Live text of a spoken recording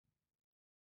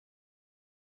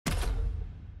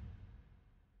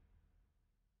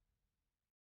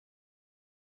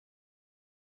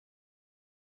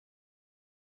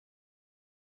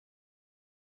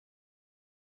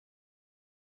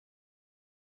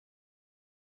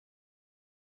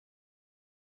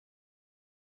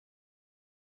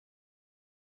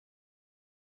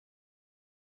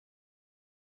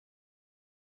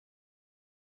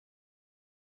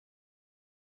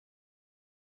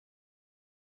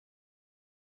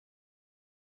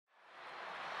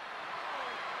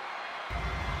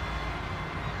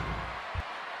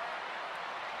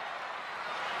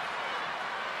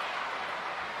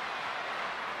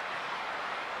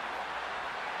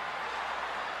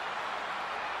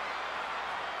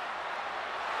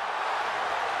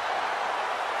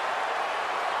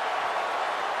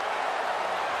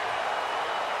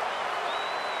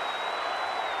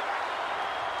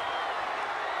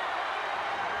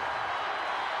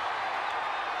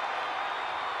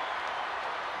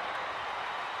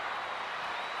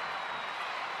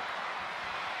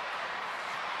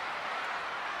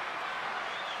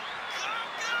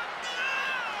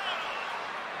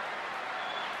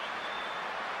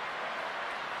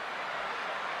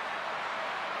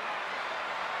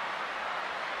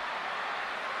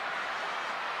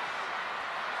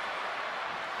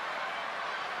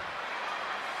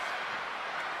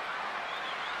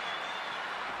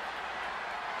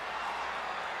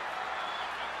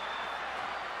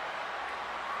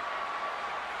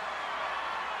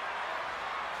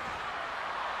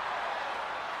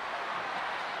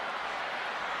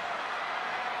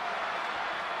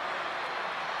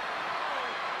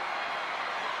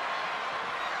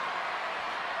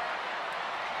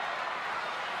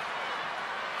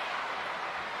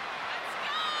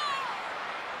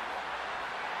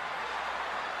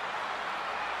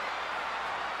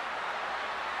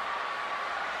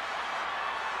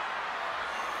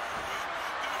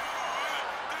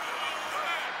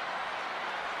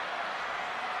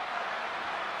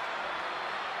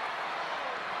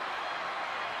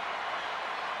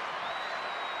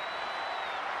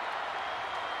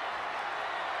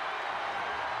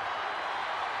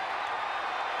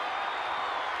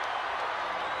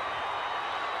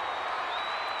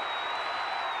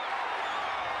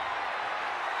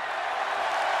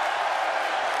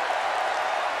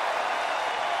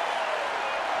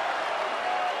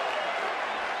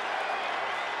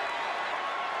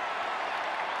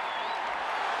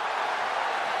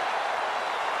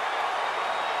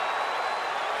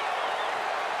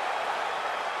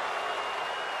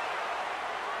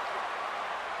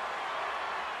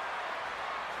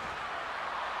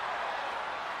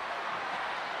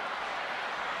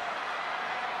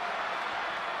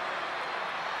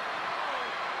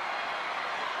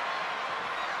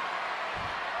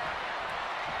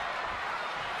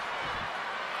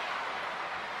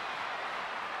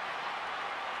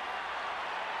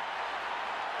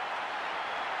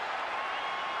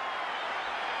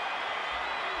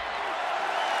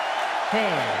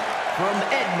And from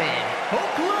Edmond,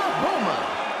 Oklahoma,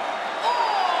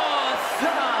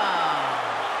 awesome!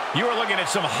 You are looking at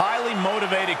some highly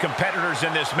motivated competitors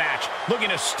in this match, looking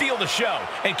to steal the show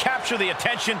and capture the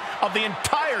attention of the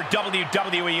entire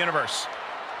WWE Universe.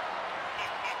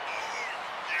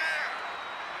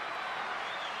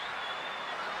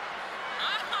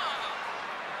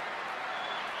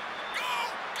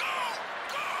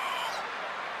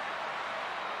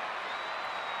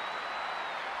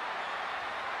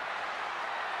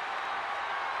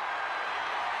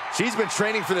 She's been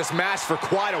training for this match for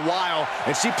quite a while,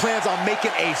 and she plans on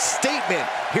making a statement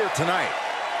here tonight.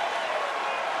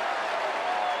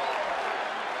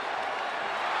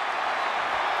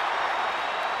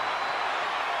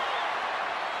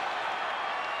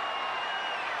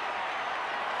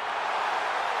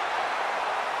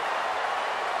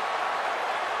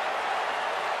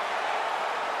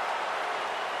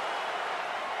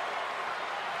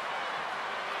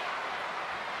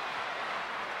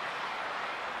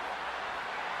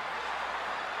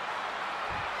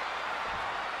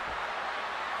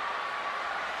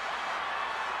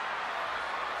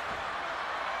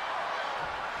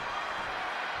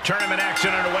 Tournament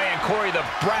action underway, and Corey, the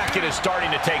bracket is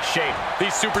starting to take shape.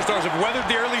 These superstars have weathered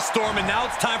the early storm, and now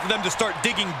it's time for them to start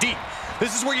digging deep.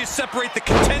 This is where you separate the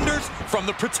contenders from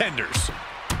the pretenders.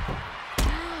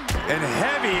 And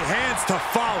heavy hands to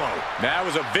follow. That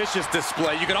was a vicious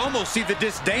display. You could almost see the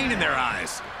disdain in their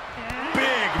eyes.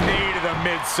 Big knee to the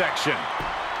midsection.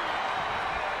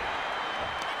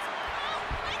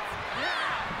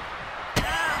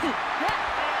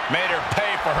 Made her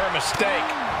pay for her mistake.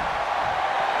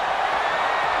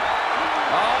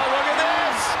 Oh, look at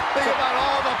this! Think about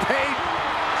all the pain.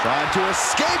 Trying to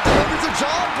escape, delivers a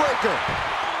jawbreaker.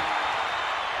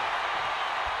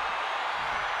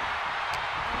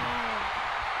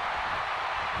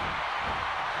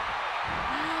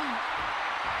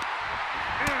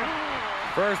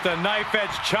 First a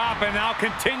knife-edge chop, and now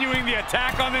continuing the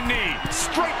attack on the knee.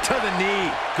 Straight to the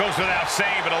knee. Goes without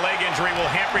saying, but a leg injury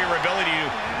will hamper your ability to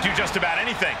do just about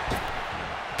anything.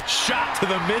 Shot to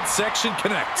the midsection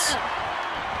connects.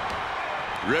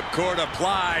 Ripcord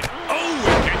applied. Oh,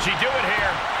 can she do it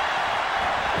here?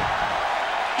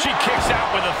 She kicks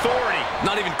out with authority.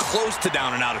 Not even close to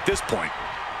down and out at this point.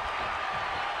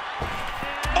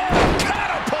 Oh,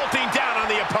 catapulting down on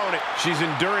the opponent. She's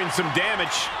enduring some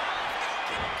damage.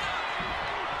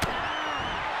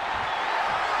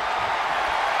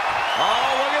 Oh,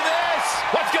 look at this.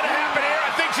 What's going to happen here? I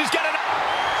think she's got it.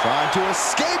 Trying to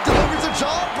escape, delivers a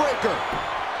jawbreaker.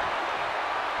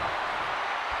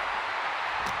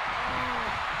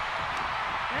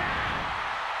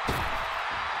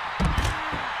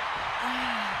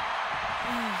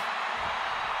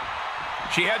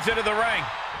 She heads into the ring.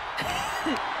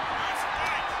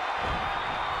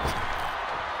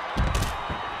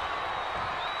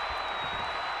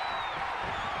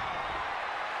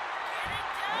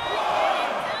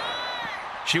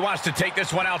 She wants to take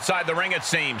this one outside the ring, it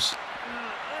seems.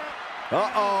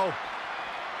 Uh-oh.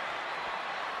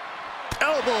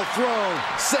 Elbow thrown,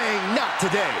 saying not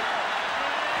today.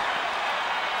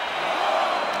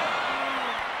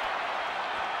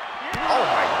 Oh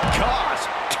my gosh,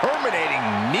 terminating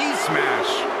knee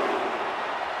smash.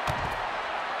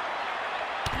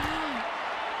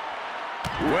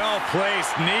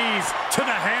 Well-placed knees to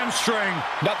the hamstring.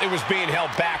 Nothing was being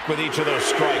held back with each of those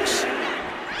strikes.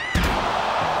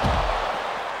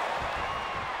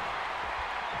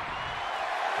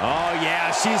 Oh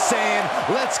yeah, she's saying,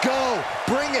 let's go,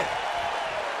 bring it.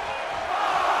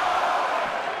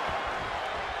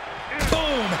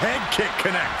 Boom, head kick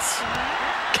connects.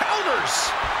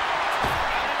 Counters.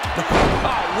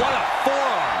 Oh, what a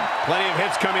forearm. Plenty of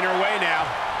hits coming her way now.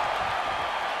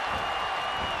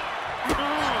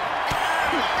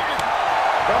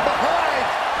 From behind.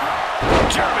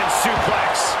 German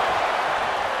suplex.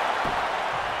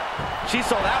 She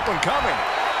saw that one coming.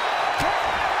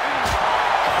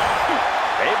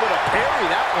 Able to parry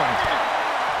that one.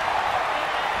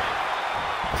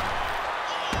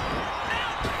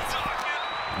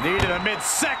 Knee to the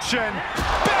midsection.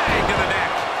 Bang to the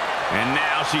neck. And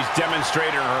now she's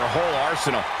demonstrated her whole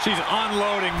arsenal. She's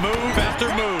unloading move after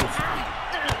move.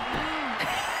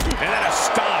 And then a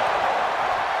stomp.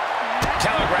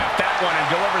 Telegraphed that one and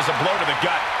delivers a blow to the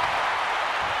gut.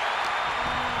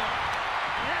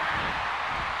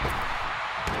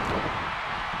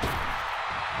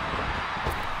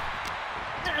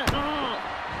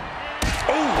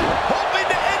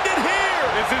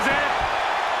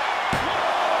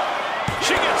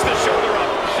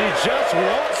 Just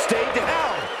won't stay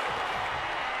down.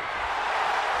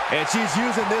 And she's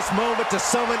using this moment to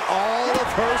summon all of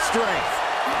her strength.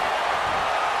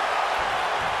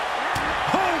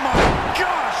 Oh my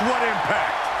gosh, what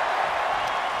impact!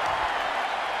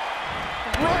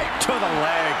 Right to the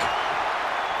leg.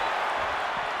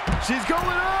 She's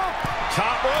going up.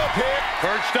 Top rope here.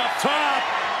 Perched up top.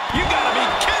 You gotta be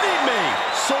kidding me!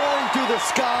 Soaring through the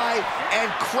sky and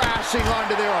crashing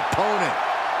onto their opponent.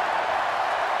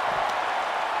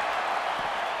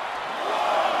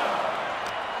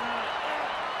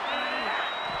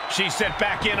 She's sent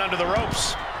back in under the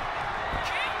ropes.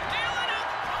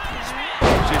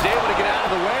 She's able to get out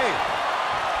of the way.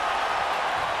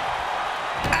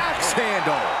 Axe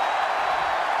handle.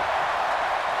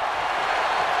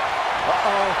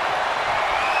 Uh-oh.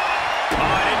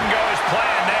 Oh, it didn't go as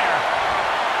planned there.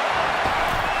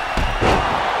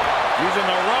 Using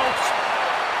the ropes.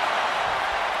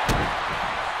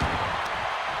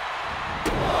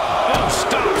 Oh,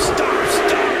 stop.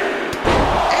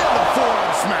 And the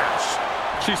forearm smash.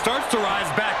 She starts to rise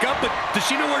back up, but does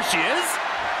she know where she is?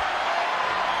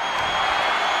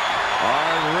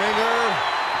 Arm ringer.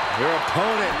 Her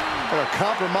opponent in a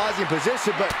compromising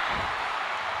position, but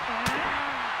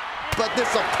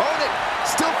this opponent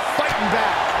still fighting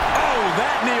back. Oh,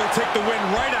 that knee will take the wind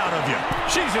right out of you.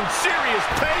 She's in serious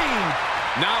pain.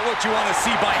 Not what you want to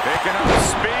see by picking up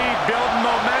speed, building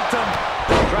momentum,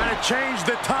 trying to change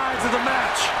the tides of the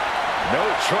match. No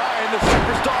trying. The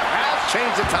superstar has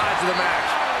changed the tides of the match.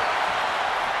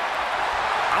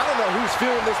 I don't know who's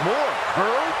feeling this more,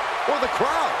 her or the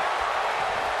crowd.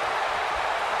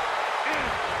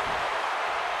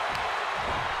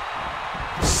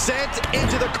 Sent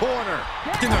into the corner.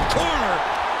 In the corner,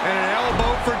 and an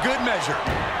elbow for good measure.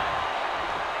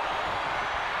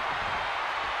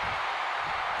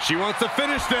 She wants to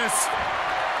finish this.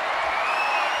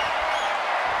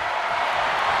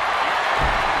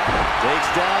 Takes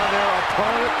down their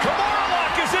opponent. Kimura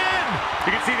lock is in.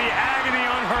 You can see the agony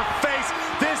on her face.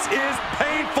 This is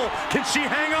painful. Can she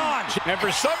hang on? And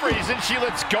for some reason, she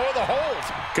lets go of the hold.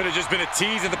 Could have just been a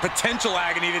tease of the potential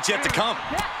agony that's yet to come.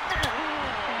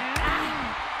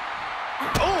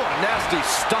 Oh, a nasty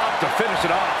stop to finish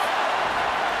it off.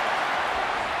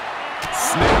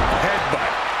 Snap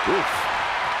headbutt. Oof.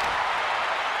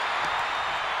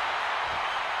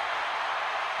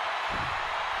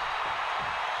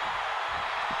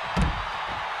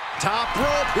 Top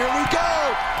rope, here we go.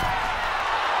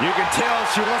 You can tell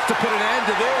she wants to put an end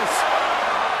to this.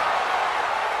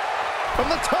 From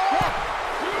the top.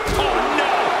 Oh,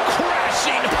 no.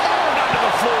 Crashing hard onto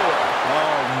the floor.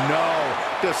 Oh, no.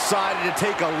 Decided to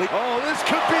take a leap. Oh, this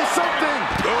could be something.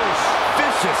 Oof.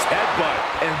 Vicious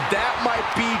headbutt. And that might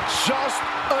be just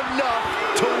enough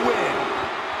to win.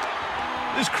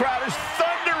 This crowd is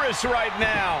thunderous right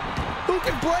now. Who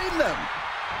can blame them?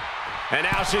 And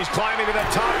now she's climbing to the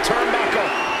top turnbuckle.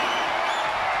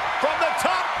 From the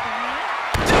top.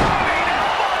 Diving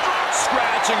elbow drop.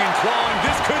 Scratching and clawing.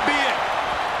 This could be it.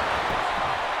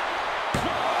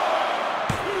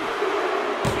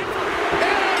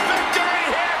 And a victory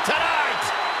here tonight.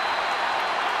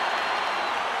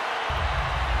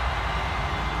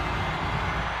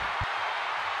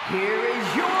 Here is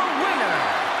your winner,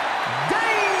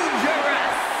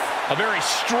 Dangerous. A very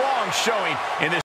strong showing in this.